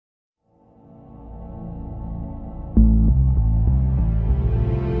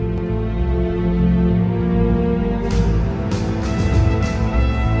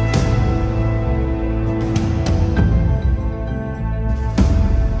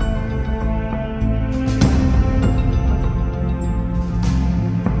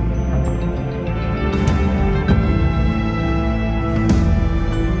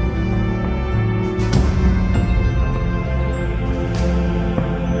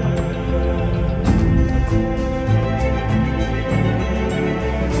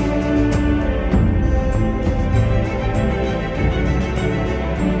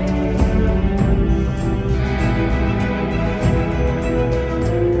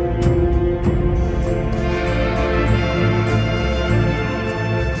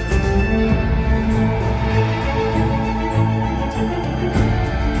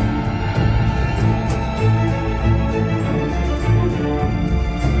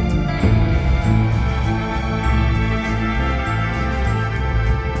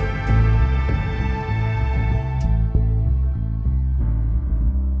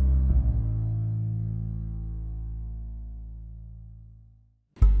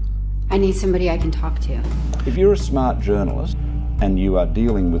I need somebody I can talk to. If you're a smart journalist and you are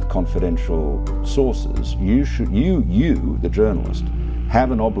dealing with confidential sources, you, the journalist,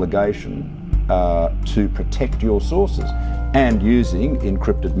 have an obligation to protect your sources, and using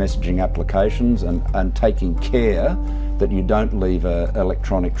encrypted messaging applications and taking care that you don't leave an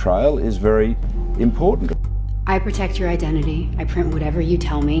electronic trail is very important. I protect your identity. I print whatever you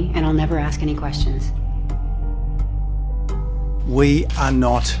tell me, and I'll never ask any questions. We are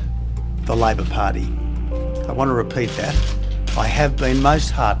not the Labor Party. I want to repeat that. I have been most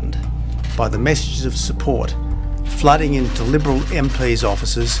heartened by the messages of support flooding into Liberal MPs'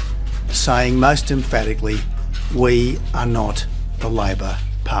 offices saying most emphatically, we are not the Labor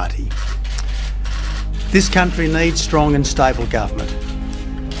Party. This country needs strong and stable government,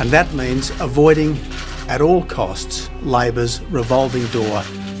 and that means avoiding at all costs Labor's revolving door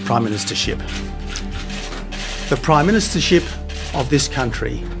Prime Ministership. The Prime Ministership of this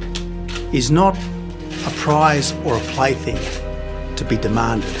country is not a prize or a plaything to be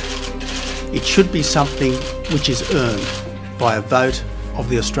demanded. It should be something which is earned by a vote of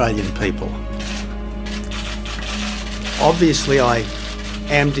the Australian people. Obviously, I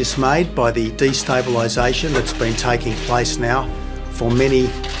am dismayed by the destabilisation that's been taking place now for many,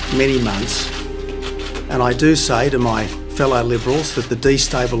 many months. And I do say to my fellow Liberals that the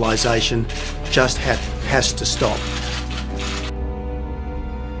destabilisation just has to stop.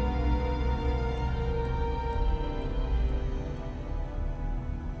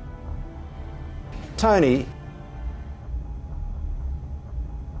 Tony,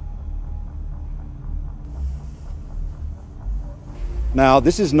 now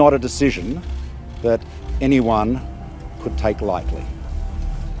this is not a decision that anyone could take lightly.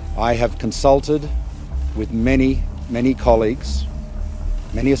 I have consulted with many, many colleagues,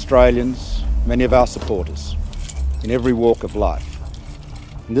 many Australians, many of our supporters in every walk of life.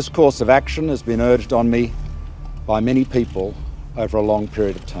 And this course of action has been urged on me by many people over a long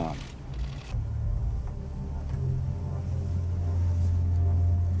period of time.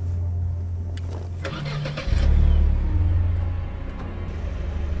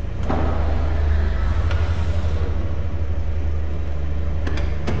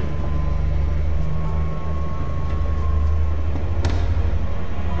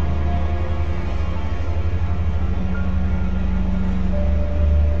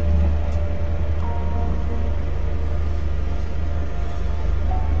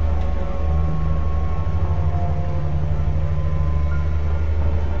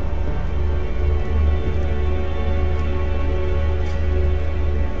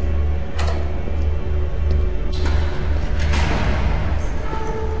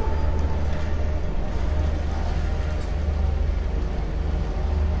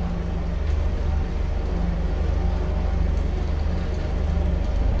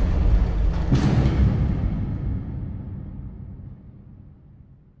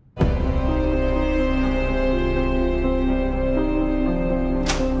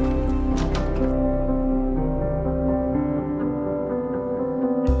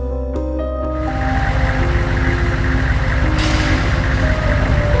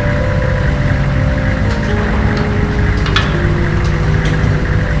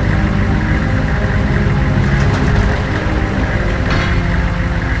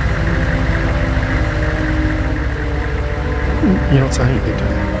 You're not saying anything,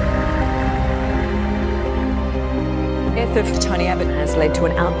 Tony. The death of Tony Abbott has led to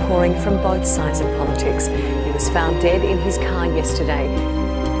an outpouring from both sides of politics. He was found dead in his car yesterday.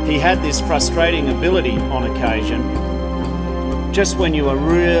 He had this frustrating ability on occasion, just when you were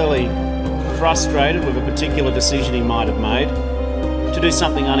really frustrated with a particular decision he might have made, to do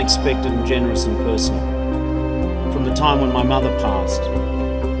something unexpected and generous and personal. From the time when my mother passed,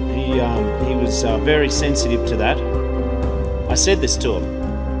 he was very sensitive to that. I said this to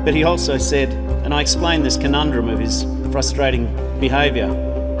him, but he also said, and I explained this conundrum of his frustrating behaviour.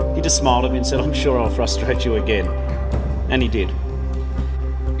 He just smiled at me and said, "I'm sure I'll frustrate you again." And he did.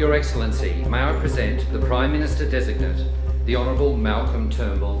 Your Excellency, may I present the Prime Minister Designate, the Honourable Malcolm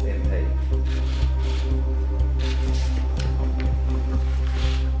Turnbull MP.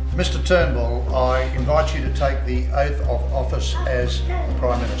 Mr Turnbull, I invite you to take the oath of office as the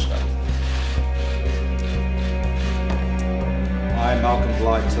Prime Minister. I, Malcolm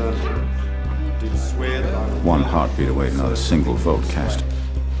Turnbull, do swear that I will... One heartbeat away, not a single vote cast.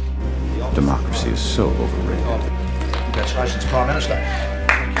 Democracy is so overrated. Congratulations, Prime Minister.